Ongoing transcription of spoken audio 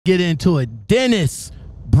Get into it. Dennis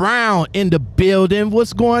Brown in the building.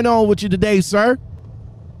 What's going on with you today, sir?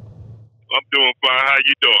 I'm doing fine. How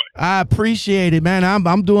you doing? I appreciate it, man.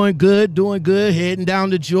 I'm doing good, heading down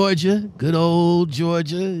to Georgia. Good old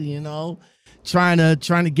Georgia, you know. Trying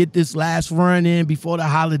to get this last run in before the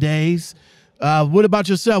holidays. What about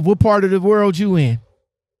yourself? What part of the world you in?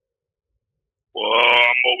 Well,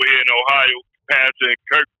 I'm over here in Ohio, passing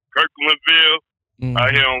Kirklandville,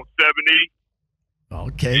 out here on 70.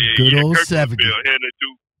 Okay, good old 70. Heading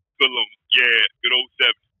to Fulham. Yeah, good old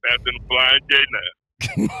 70. Passing the Flying J now.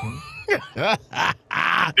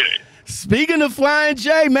 Speaking of Flying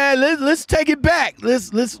J, man, let's take it back.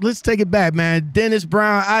 Let's take it back, man. Dennis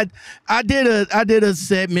Brown, I did a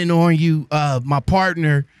segment on you. My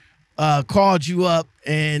partner called you up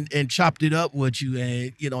and chopped it up with you,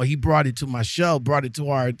 and you know he brought it to my show, brought it to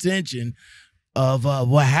our attention of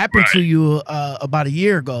what happened to you about a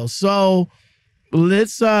year ago. So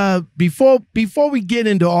let's before we get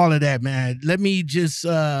into all of that, man, let me just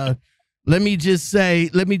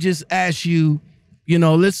ask you, you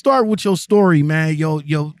know, let's start with your story, man. Your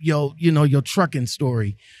trucking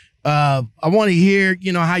story. I want to hear,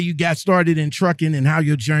 you know, how you got started in trucking and how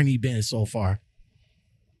your journey been so far.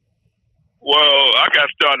 Well, I got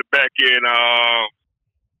started back in I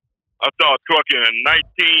started trucking in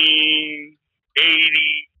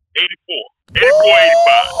 1984,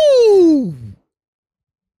 85.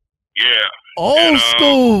 Yeah. Old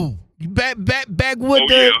school. Back with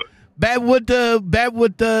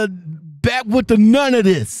the none of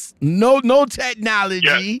this. No technology.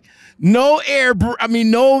 Yeah. No air.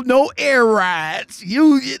 No air rides.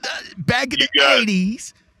 You back in the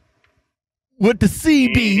 80s with the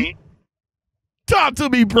CB. Mm-hmm. Talk to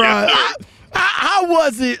me, bro. Yes, how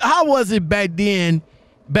was it? How was it back then?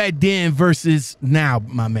 Back then versus now,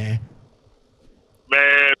 my man.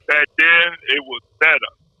 Man, back then it was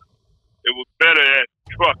better. It was better at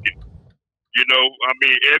trucking. You know, I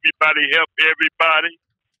mean, everybody helped everybody.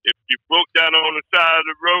 If you broke down on the side of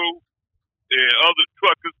the road, and other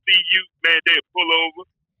truckers see you, man, they'll pull over,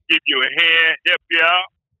 give you a hand, help you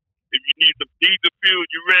out. If you need some diesel fuel,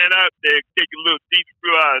 you ran out, they'll take a little diesel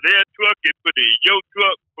fuel out of their truck and put it in your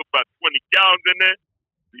truck, put about 20 gallons in there.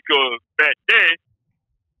 Because back then,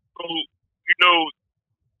 you know,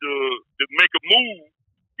 to make a move,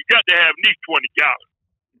 you got to have at least 20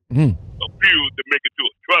 gallons of fuel to make it to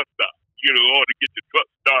a truck stop, you know, or to get your truck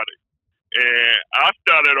started. And I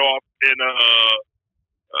started off in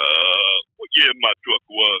what year my truck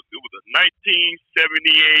was? It was a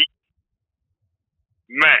 1978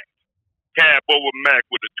 Mack, cab over Mack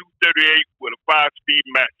with a 238 with a 5-speed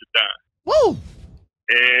match down. Woo!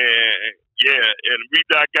 And yeah, and the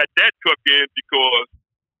reason I got that truck in because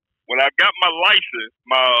when I got my license,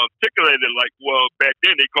 my articulated, like, well, back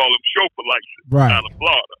then they call them chauffeur license out of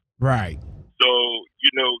Florida. Right. So,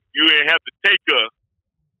 you know, you didn't have to take a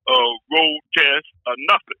road test or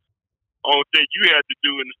nothing. Only thing you had to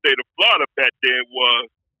do in the state of Florida back then was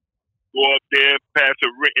go up there and pass a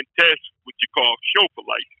written test, which you call chauffeur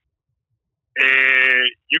license. And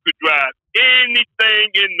you could drive anything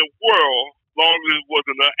in the world as long as it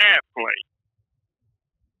wasn't an airplane.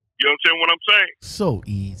 You understand what I'm saying? So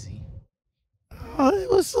easy. Oh,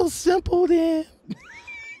 it was so simple then.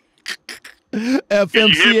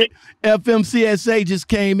 FMCSA just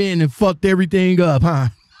came in and fucked everything up, huh?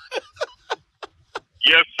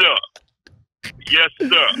 Yes, sir. Yes,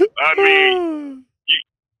 sir. I mean,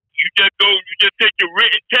 you just go, you just take your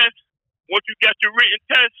written test. Once you got your written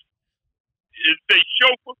test, it say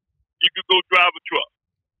chauffeur, you could go drive a truck.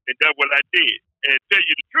 And that's what I did. And to tell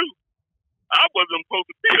you the truth, I wasn't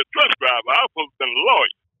supposed to be a truck driver. I was supposed to be a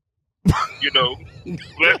lawyer. You know,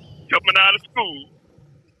 coming out of school.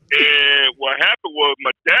 And what happened was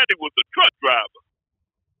my daddy was a truck driver.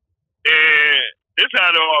 And this is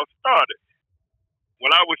how it all started.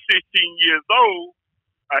 When I was 16 years old,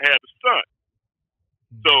 I had a son.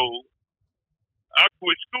 So I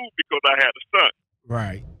quit school because I had a son.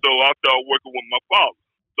 Right. So I started working with my father.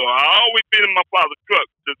 So I always been in my father's truck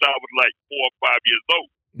since I was like 4 or 5 years old.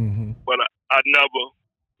 But I never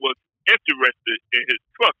was interested in his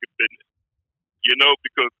trucking business. You know,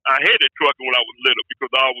 because I hated trucking when I was little because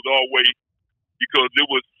it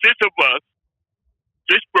was 6 of us,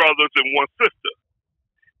 6 brothers and 1 sister.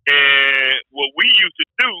 And what we used to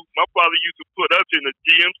do, my father used to put us in a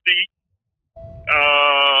GMC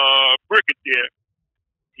Brigadier.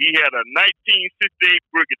 He had a 1968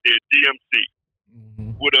 Brigadier GMC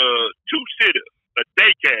with a 2-seater, a day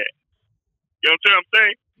cab. You know what I'm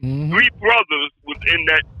saying? 3 brothers was in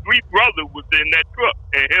that truck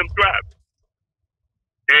and him driving.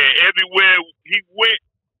 And everywhere he went,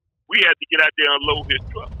 we had to get out there and unload his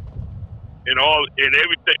truck, and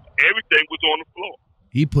everything was on the floor.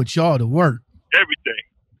 He put y'all to work. Everything.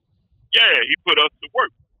 Yeah, he put us to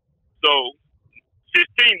work. So,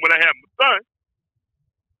 16, when I had my son,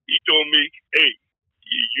 he told me, "Hey,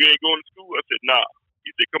 you ain't going to school?" I said, "Nah."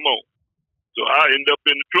 He said, "Come on." So I ended up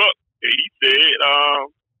in the truck, and he said,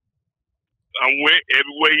 I went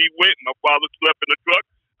everywhere he went. My father slept in the truck.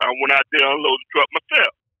 I went out there and unloaded the truck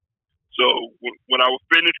myself. So when I was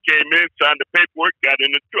finished, came in, signed the paperwork, got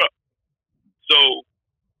in the truck. So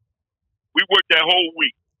we worked that whole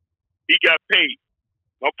week. He got paid.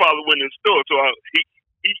 My father went in the store, so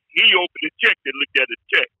he opened the check and looked at the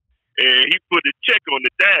check, and he put the check on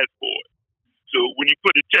the dashboard. So when he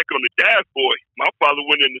put the check on the dashboard, my father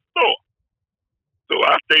went in the store. So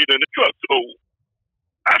I stayed in the truck. So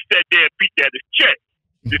I sat there and peeked at his check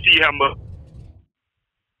to see how much.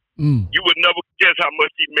 You would never guess how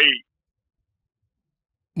much he made.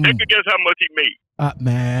 Take a guess how much he made.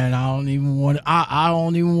 Man, I don't even want to. I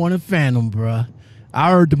don't even want to fathom, bruh.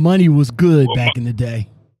 I heard the money was good back in the day.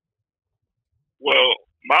 Well,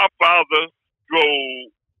 my father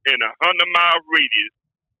drove in a 100-mile radius,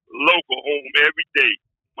 local home every day.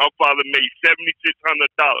 My father made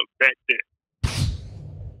 $7,600 back then.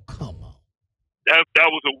 Come on. That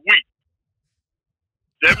was a week.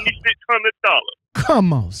 $7,600.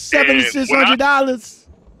 Come on, $7,600.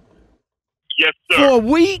 Yes, sir. For a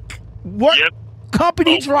week? What? Yes.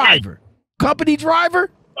 Company driver. Week. Company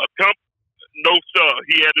driver? No, sir.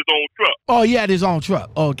 He had his own truck. Oh, he had his own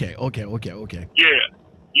truck. Okay. Yeah,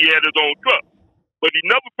 he had his own truck. But he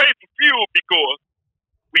never paid for fuel because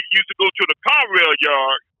we used to go to the car rail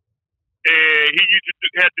yard, and he used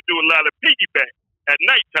to have to do a lot of piggyback at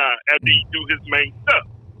nighttime after he do his main stuff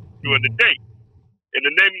during the day. And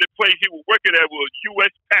the name of the place he was working at was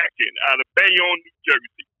U.S. Packing out of Bayonne, New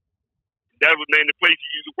Jersey. That was the name of the place he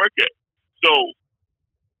used to work at. So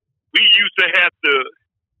we used to have to,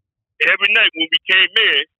 every night when we came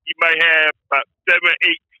in, he might have about 7,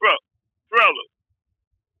 8 trailers.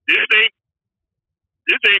 This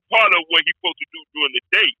ain't part of what he's supposed to do during the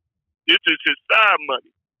day. This is his side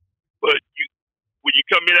money. But when you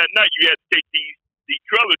come in at night, you have to take these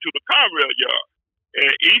trailers to the car rail yard. And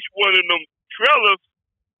each one of them trailers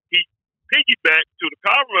he piggybacked to the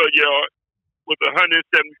car rail yard was $175.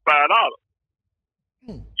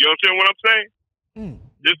 You understand what I'm saying?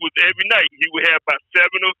 This was every night. He would have about 7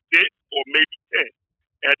 or 6 or maybe 10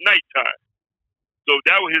 at nighttime. So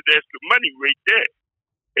that was his extra money right there.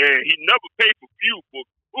 And he never paid for fuel for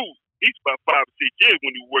food. He's about 5 or 6 years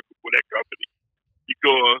when he was working for that company.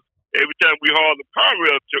 Because every time we hauled the car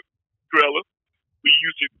rail trailer, we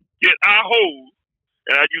used to get our hose,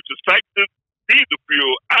 and I used to sight the diesel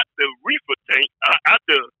fuel out the reefer tank, out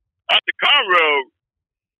the car rail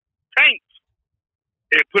tanks,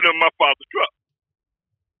 and put it in my father's truck.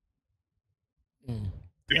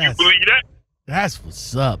 Do you believe that? That's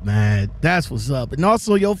what's up, man. That's what's up. And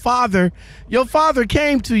also, your father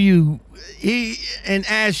came to you and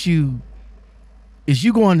asked you, "Is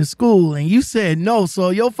you going to school?" And you said no. So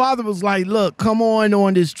your father was like, "Look, come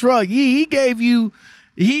on this truck." He gave you,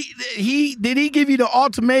 did he give you the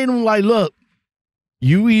ultimatum like, "Look,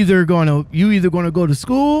 you either gonna go to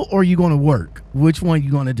school or you gonna work. Which one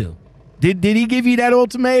you gonna do?" Did he give you that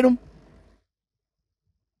ultimatum?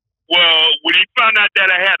 Well, when he found out that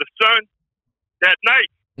I had a son that night,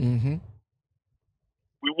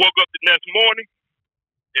 we woke up the next morning,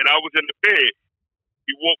 and I was in the bed.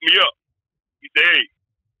 He woke me up. He said, "Hey,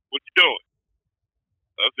 what you doing?"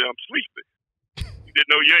 I said, "I'm sleeping." He said,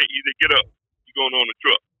 "No, you ain't." He said, "Get up. You going on the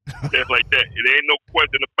truck." That's like that. It ain't no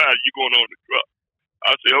question about it. You going on the truck.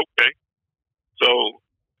 I said, "Okay." So,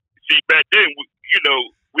 see, back then,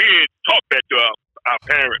 we didn't talk back to our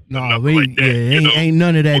parents. No, like that, ain't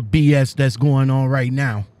none of that BS that's going on right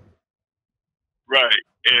now. Right.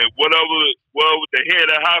 And whatever the head of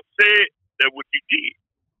the house said, that's what you did.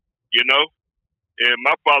 And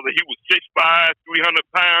my father, he was 6'5", 300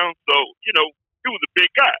 pounds. So, he was a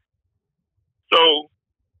big guy. So,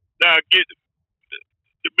 now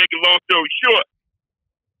to make a long story short,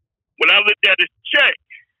 when I looked at his check,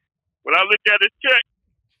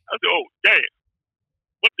 I said, "Oh, damn,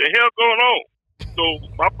 what the hell going on?" So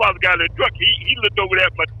my father got in the truck. He looked over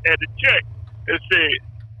at the check and said,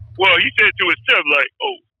 well, he said to himself, like,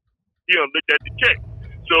 "Oh, he done looked at the check."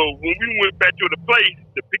 So when we went back to the place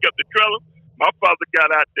to pick up the trailer, my father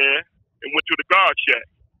got out there and went to the guard shack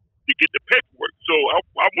to get the paperwork. So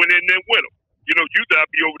I went in there with him. Usually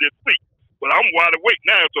I'd be over there asleep. But I'm wide awake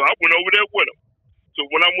now, so I went over there with him. So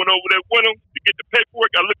when I went over there with him to get the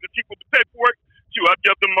paperwork, I looked to see what the paperwork. I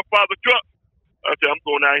jumped in my father's truck. I said, I'm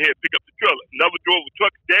going out here and pick up the trailer. Never drove a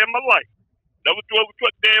truck a day in my life. Never drove a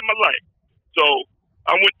truck a day in my life. So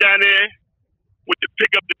I went down there, went to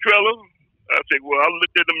pick up the trailer. I said, well, I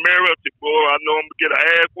looked in the mirror. I said, boy, I know I'm going to get an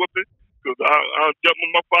ass whooping because I jumped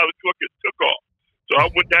on my father's truck and took off. So I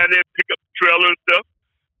went down there and picked up the trailer and stuff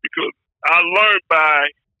because I learned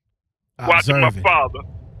by watching my father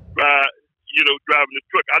driving the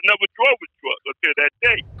truck. I never drove a truck until that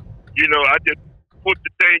day. I just put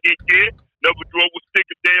the thing in gear. Never drove a stick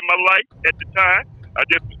a day in my life at the time. I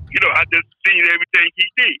just seen everything he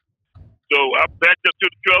did. So I backed up to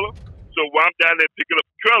the trailer. So while I'm down there picking up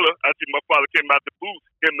the trailer, I see my father came out the booth,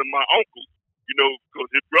 him and my uncle,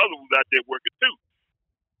 because his brother was out there working too.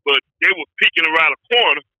 But they were peeking around the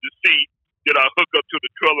corner to see did I hook up to the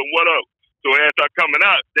trailer and what else. So as I coming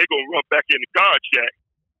out, they gonna run back in the guard shack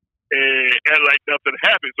and act like nothing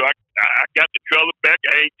happened. So I got the trailer back.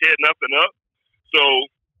 I ain't tear nothing up. So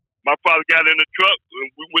my father got in the truck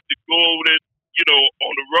and we went to go over there,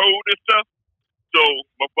 on the road and stuff. So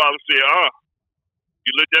my father said,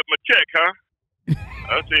 you looked at my check, huh?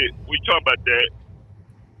 I said, we talking about that?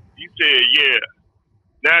 He said, yeah.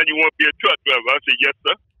 Now you want to be a truck driver? I said, yes,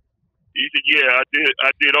 sir. He said, yeah,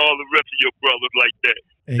 I did all the rest of your brothers like that.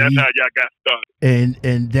 And that's how y'all got started.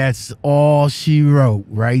 And that's all she wrote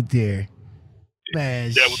right there.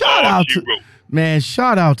 Man, shout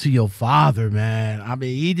out to your father, man. I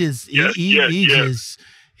mean,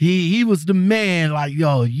 he was the man. Like,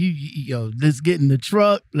 yo, let's get in the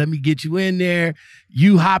truck. Let me get you in there.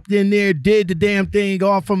 You hopped in there, did the damn thing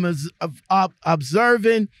all from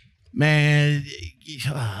observing. Man,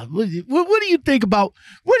 what do you think about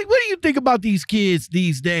what do you think about these kids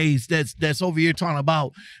these days that's over here talking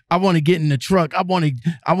about I want to get in the truck, I want to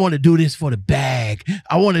do this for the bag,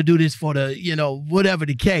 I want to do this for the whatever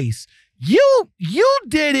the case. You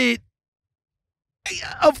did it.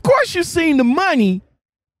 Of course you seen the money,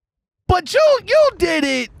 but you did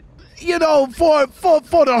it, for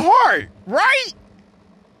the heart, right?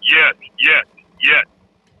 Yes.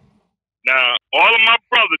 Now, all of my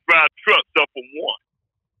brothers drive trucks up for one.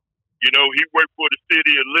 He worked for the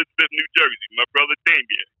city of Elizabeth, New Jersey, my brother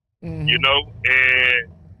Damien. And, he's the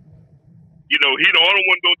only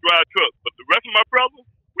one don't drive trucks. But the rest of my brothers,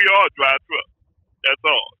 we all drive trucks. That's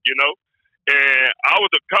all, And I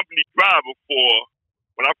was a company driver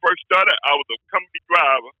when I first started, I was a company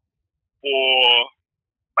driver for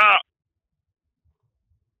about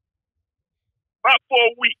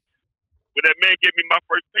 4 weeks when that man gave me my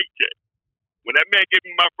first paycheck. When that man gave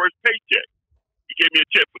me my first paycheck, he gave me a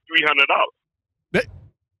check for $300.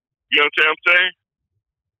 You know what I'm saying?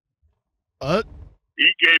 He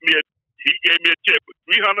gave me a check for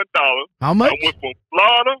 $300. How much? I went from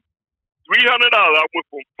Florida, $300. I went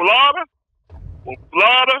from Florida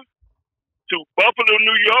to Buffalo,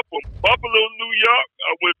 New York. From Buffalo, New York,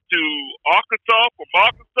 I went to Arkansas. From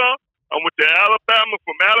Arkansas, I went to Alabama.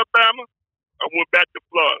 From Alabama, I went back to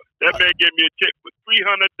Florida. That man gave me a check for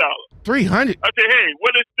 $300. $300. I said, "Hey,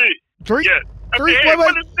 what is this?" Yes. I said, "Hey,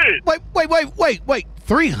 what is this?" Wait.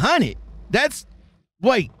 300. That's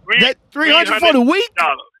that 300 for the week.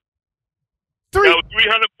 That was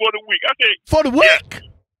 300 for the week. I said, for the week. Yes,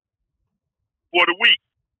 for the week.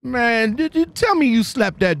 Man, did you tell me you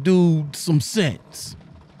slapped that dude some sense?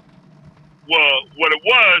 Well, what it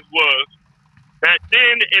was back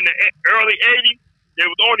then in the early '80s, they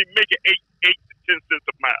was only making 8 to 10 cents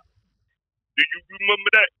a mile. Do you remember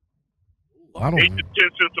that? I don't. 8 to 10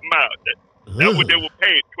 cents a mile. That's what they were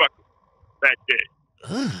paying truckers back then. 8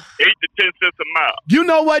 to 10 cents a mile. You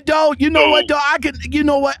know what though? I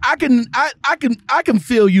can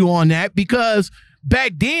feel you on that because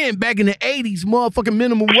back then, back in the 80s, motherfucking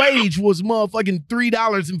minimum wage was motherfucking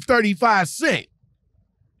 $3.35.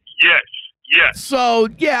 Yes. So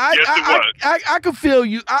yeah, I can feel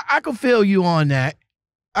you. I can feel you on that.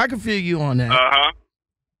 I can feel you on that.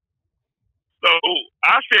 So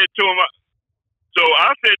I said to him,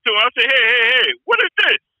 I said, hey, what is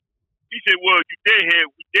this? He said, well, we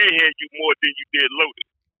deadhead you more than you did loaded.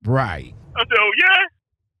 Right. I said, oh yeah?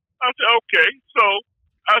 I said, okay. So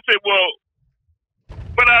I said, well,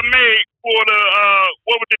 but I made for the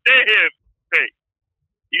what was the deadhead pay?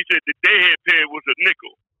 He said the deadhead pay was a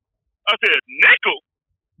nickel. I said, nickel?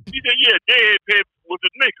 He said, yeah, deadhead pay was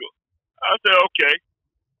a nickel. I said, okay.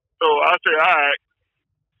 So I said, all right,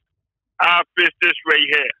 I'll fix this right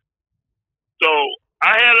here. So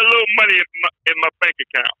I had a little money in my bank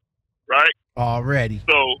account, right? Already.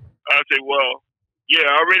 So I said, well, yeah,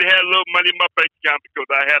 I already had a little money in my bank account because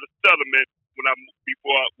I had a settlement when I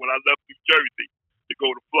left New Jersey to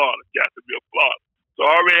go to Florida, Jacksonville, Florida. So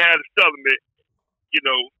I already had a settlement,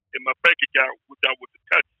 in my bank account, which I was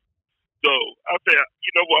touching. So I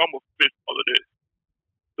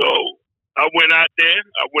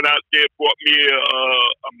went out there and bought me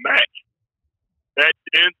a Mac. Back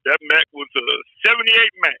then, that Mac was a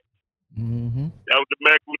 78 Mac. Mm-hmm. That was the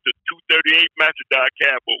Mac with the 238 Master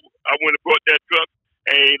cab over. I went and bought that truck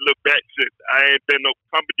and ain't looked back since. I ain't been no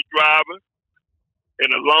company driver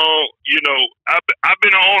in a long, I've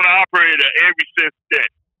been an owner operator ever since then.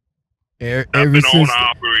 Ever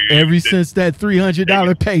since that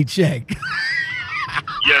 $300 paycheck.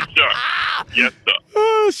 Yes, sir. Yes, sir.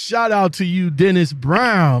 Oh, shout out to you, Dennis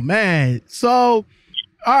Brown, man. So,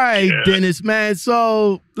 all right, yeah. Dennis, man.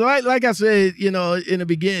 So, like I said, in the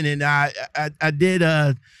beginning, I did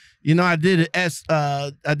an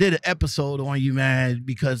episode on you, man,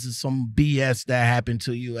 because of some BS that happened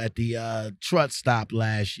to you at the truck stop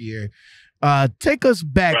last year. Take us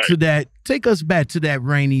back to that. Take us back to that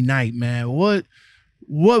rainy night, man. What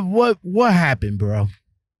happened, bro?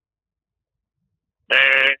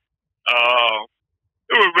 Man,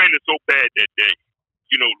 it was raining so bad that day.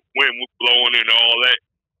 The wind was blowing and all that.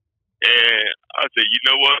 And I said, you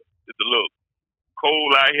know what? It's a little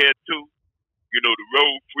cold out here too. The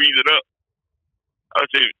road freezing up. I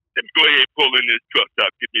said, let me go ahead and pull in this truck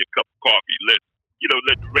stop, get me a cup of coffee. Let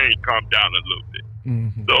the rain calm down a little bit.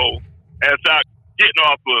 Mm-hmm. So as I getting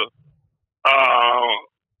off of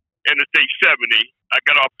Interstate 70, I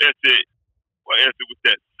got off exit was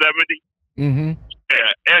that 70? Mm-hmm. Yeah,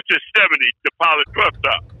 exit 70 to Pilot truck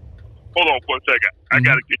stop. Hold on for a second. I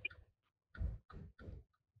gotta get this.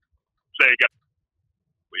 Wait a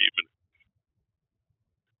minute.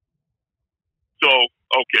 So,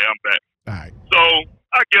 okay, I'm back. All right. So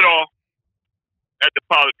I get off at the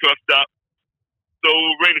Pilot truck stop. So it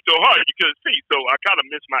was raining so hard you couldn't see. So I kind of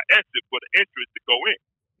missed my exit for the entrance to go in.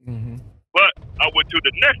 Mm-hmm. But I went to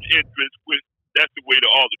the next entrance, which that's the way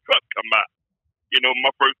that all the trucks come out.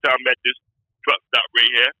 My first time at this truck stop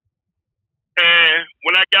right here. And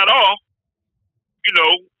when I got off,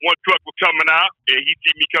 one truck was coming out, and he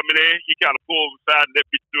see me coming in. He kind of pulled aside and let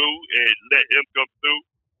me through and let him come through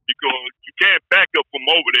because you can't back up from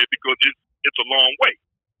over there because it's a long way.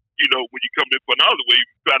 When you come in from the other way, you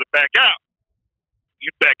try to back out. You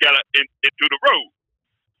back out into the road.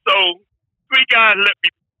 So 3 guys let me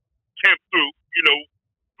come through.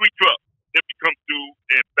 3 trucks let me come through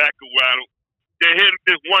and back around. Then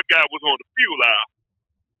this one guy was on the fuel aisle.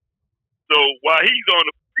 So while he's on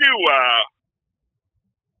the fuel aisle,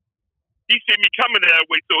 he see me coming that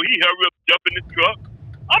way, so he hurry up, jump in his truck.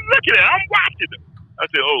 I'm looking at him, I'm watching him. I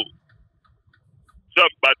said, oh,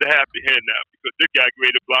 something about to happen here now because this guy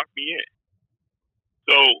ready to block me in.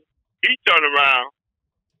 So he turned around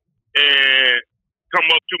and come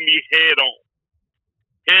up to me head on,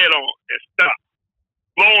 and stop,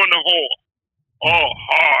 blowing the horn, all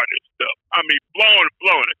hard and stuff. I mean,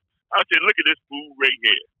 blowing it. I said, look at this fool right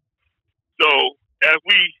here. So as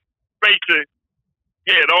we facing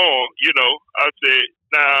head on, I said,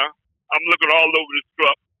 nah, I'm looking all over this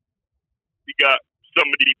truck. He got some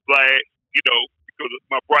of these flags, because of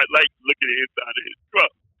my bright light looking at the inside of his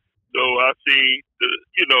truck. So I seen the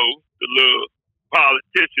little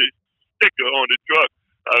politician sticker on the truck.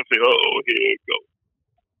 I said, here it goes.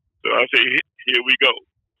 So I said, here we go.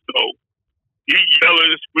 So he yelling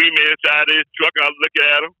and screaming inside of his truck. I look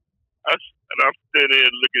at him. And I'm standing there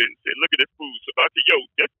looking at him and said, look at this fool. So I said, yo,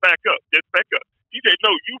 just back up. He said,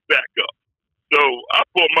 no, you back up. So I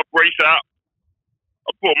pulled my brace out.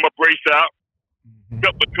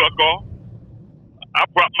 Cut my truck off. I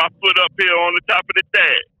brought my foot up here on the top of the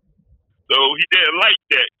dash. So he didn't like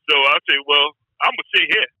that. So I said, well, I'm going to sit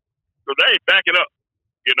here because I ain't backing up,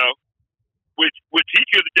 which he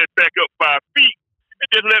could have just backed up 5 feet and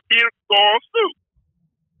just let me go on through.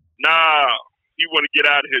 Nah, he want to get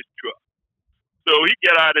out of his truck. So he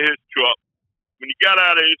got out of his truck. When he got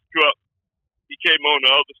out of his truck, he came on the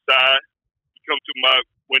other side. He come to my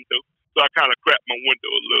window. So I kind of cracked my window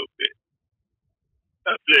a little bit.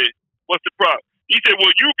 I said, what's the problem? He said, well,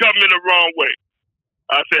 you come in the wrong way.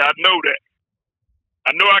 I said, I know that.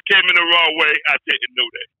 I know I came in the wrong way. I didn't know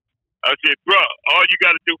that. I said, bro, all you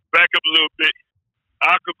got to do is back up a little bit.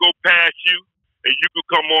 I could go past you, and you could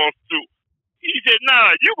come on through. He said,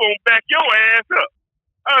 nah, you going to back your ass up.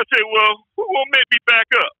 I said, well, who going to make me back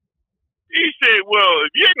up? He said, well,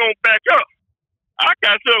 if you ain't going to back up, I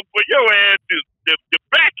got something for your ass to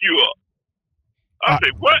back you up. I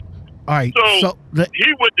said, what? All right. So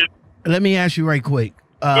he went to... Let me ask you right quick.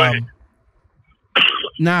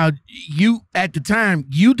 Now, you, at the time,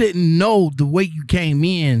 you didn't know the way you came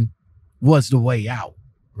in was the way out,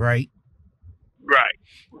 right? Right.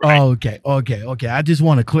 Oh, okay. I just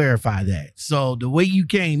want to clarify that. So the way you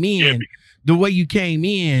came in,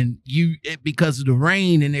 because of the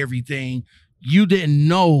rain and everything, you didn't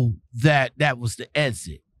know that was the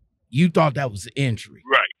exit. You thought that was an injury.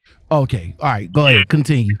 Right. Okay. All right. Go ahead.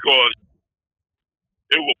 Continue. Because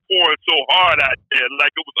it was pouring so hard out there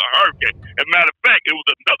like it was a hurricane. As a matter of fact, it was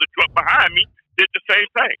another truck behind me did the same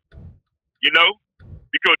thing. You know?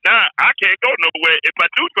 Because now I can't go nowhere. If I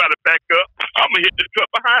do try to back up, I'm going to hit the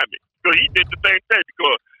truck behind me. So he did the same thing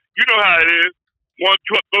because you know how it is. One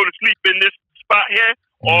truck go to sleep in this spot here,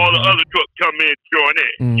 all the other trucks come in and join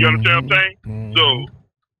in. You understand what I'm saying? So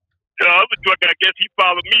the other truck, I guess he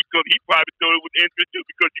followed me because he probably thought it was interest too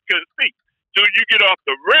because you couldn't see. So you get off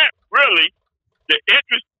the ramp, really, the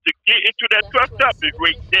entrance to get into that truck stop is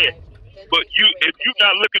right there. But if you're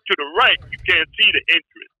not looking to the right, you can't see the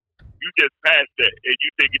entrance. You just pass that, and you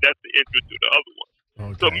think that's the entrance to the other one.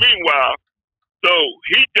 Okay. So meanwhile,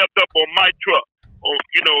 he jumped up on my truck, on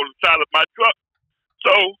the side of my truck.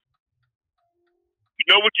 So you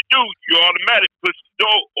know what you do? You automatically push the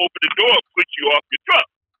door, open the door, push you off your truck.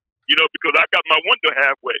 You know, because I got my window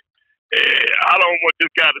halfway, and I don't want this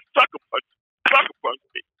guy to sucker punch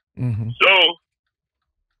me. So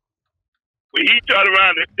when he turned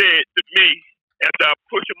around and said to me, after I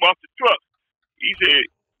pushed him off the truck, he said,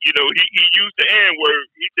 he used the N-word.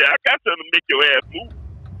 He said, I got something to make your ass move,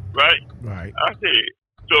 right? Right. I said,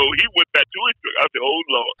 so he went back to his truck. I said, oh,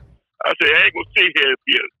 Lord. I said, I ain't going to sit here and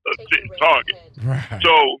be a sitting target. Right.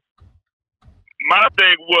 So my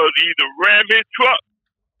thing was either ram his truck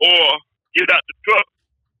or get out the truck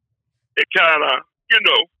and kind of,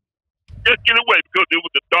 just get away because it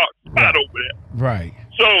was a dark spot over there. Right.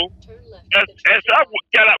 So as I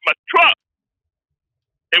got out my truck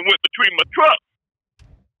and went between my truck,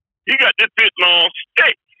 he got this big long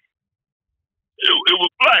stick. It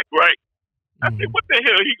was black, right? I said, what the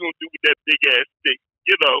hell he going to do with that big ass stick?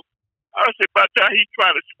 I said, by the time he's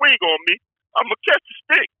trying to swing on me, I'm going to catch the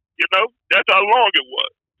stick. That's how long it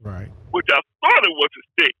was. Right. Which I thought it was a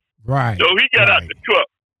stick. Right. So he got out the truck.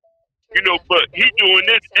 But he doing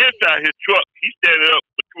this inside his truck. He's standing up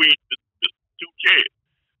between the two chairs.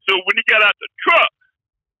 So when he got out the truck,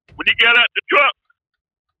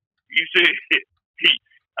 he said,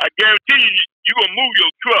 I guarantee you gonna move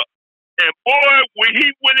your truck. And boy, when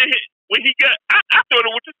he I thought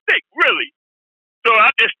it was a stick, really. So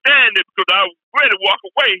I just stand there because I was ready to walk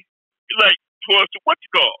away, like towards the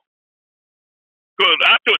because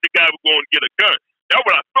I thought the guy was going to get a gun. That's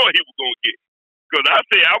what I thought he was going to get. Because I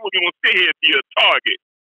said I was going to sit here and be a target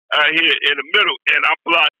out here in the middle, and I'm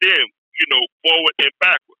blocked in, forward and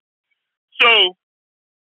backward. So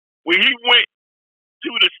when he went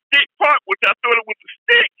to the stick part, which I thought it was a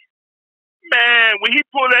stick, man, when he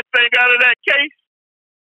pulled that thing out of that case,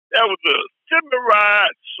 that was a samurai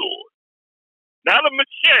sword. Not a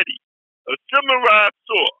machete, a samurai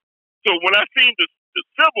sword. So when I seen the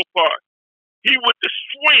silver part, he went to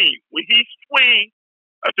swing. When he swing,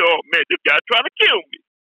 I said, oh, man, this guy trying to kill me.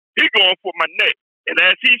 He going for my neck. And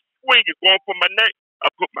as he swinging, going for my neck,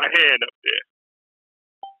 I put my hand up there.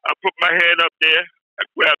 I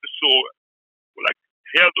grabbed the sword. When I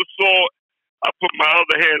held the sword, I put my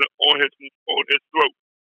other hand on his throat.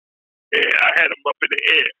 And I had him up in the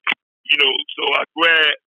air. So I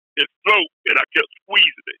grabbed his throat and I kept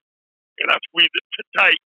squeezing it. And I squeezed it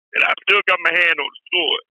tight. And I still got my hand on the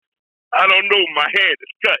sword. I don't know, my hand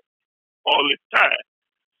is cut all this time.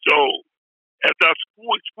 So as I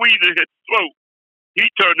squeezed his throat, he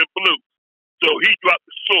turned it blue. So he dropped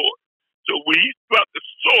the sword. So when he dropped the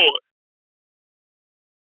sword,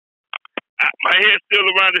 my hand's still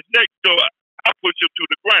around his neck, so I pushed him to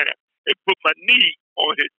the ground and put my knee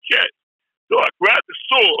on his chest. So I grabbed the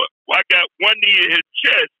sword. Well, I got one knee in his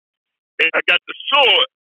chest, and I got the sword.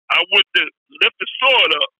 I went to lift the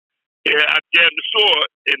sword up, and I jammed the sword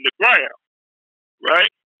in the ground, right?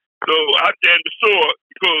 So I jammed the sword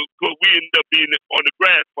because we ended up being on the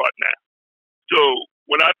grass part now. So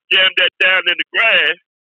when I jammed that down in the grass,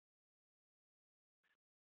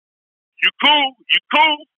 you cool?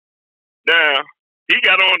 Now, he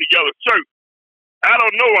got on the yellow shirt. I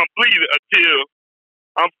don't know I'm bleeding until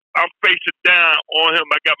I'm facing down on him.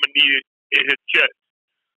 I got my knee in his chest.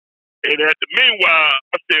 And at the meanwhile,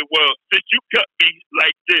 I said, well, since you cut me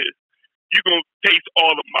like this, you're going to taste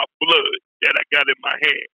all of my blood that I got in my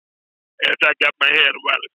hand. As I got my hand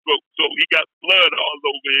around his throat. So he got blood all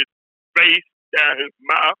over his face, down his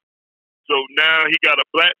mouth. So now he got a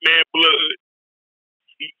black man blood.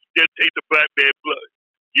 He just tastes the black man blood,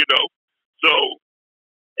 So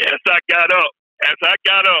as I got up,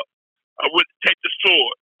 I went to take the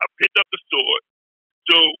sword. I picked up the sword.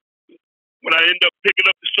 So when I ended up picking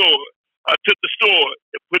up the sword, I took the sword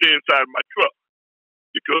and put it inside my truck.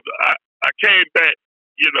 Because I came back,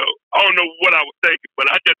 I don't know what I was thinking, but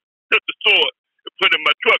I just took the sword and put it in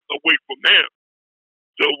my truck away from him.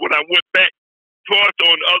 So So when I went back towards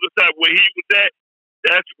on the other side where he was at,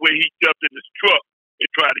 that's where he jumped in his truck and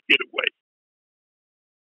tried to get away.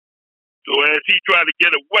 So as he tried to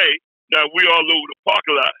get away, now we all over the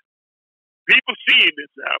parking lot. People seeing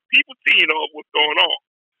this now. People seeing all what's going on.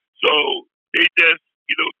 So they just,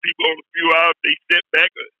 people on the few hours, they stepped back,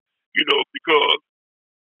 because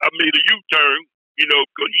I made a U-turn,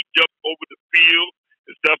 because he jumped over the field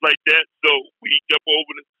and stuff like that. So when he jumped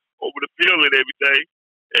over the field and everything,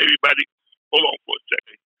 everybody, hold on for a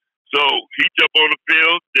second. So he jumped on the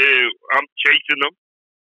field. Then I'm chasing him.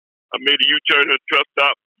 I made a U-turn at the truck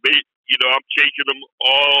stop. I'm chasing him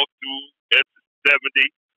all through S70,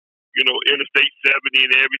 Interstate 70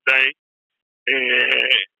 and everything.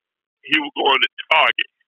 And he was going to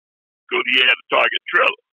Target because he had a Target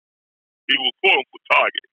trailer. He was pulling for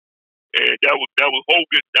Target, and that was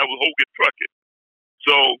Hogan. That was Hogan Trucking.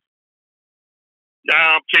 So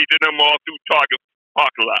now I'm chasing him all through Target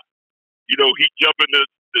parking lot. He jumping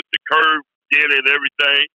the curb in and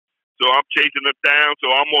everything. So I'm chasing him down.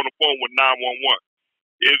 So I'm on the phone with 911.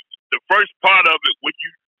 If the first part of it, when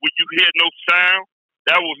you hear no sound,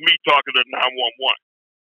 that was me talking to 911.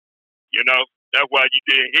 That's why you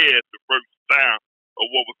didn't hear the first sound of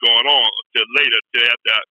what was going on until later, till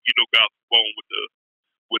after I, got off the phone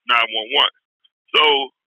with 911. So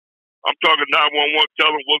I'm talking to 911,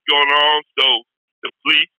 telling them what's going on. So the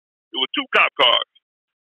police, it was 2 cop cars.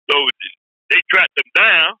 So they tracked them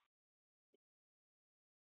down,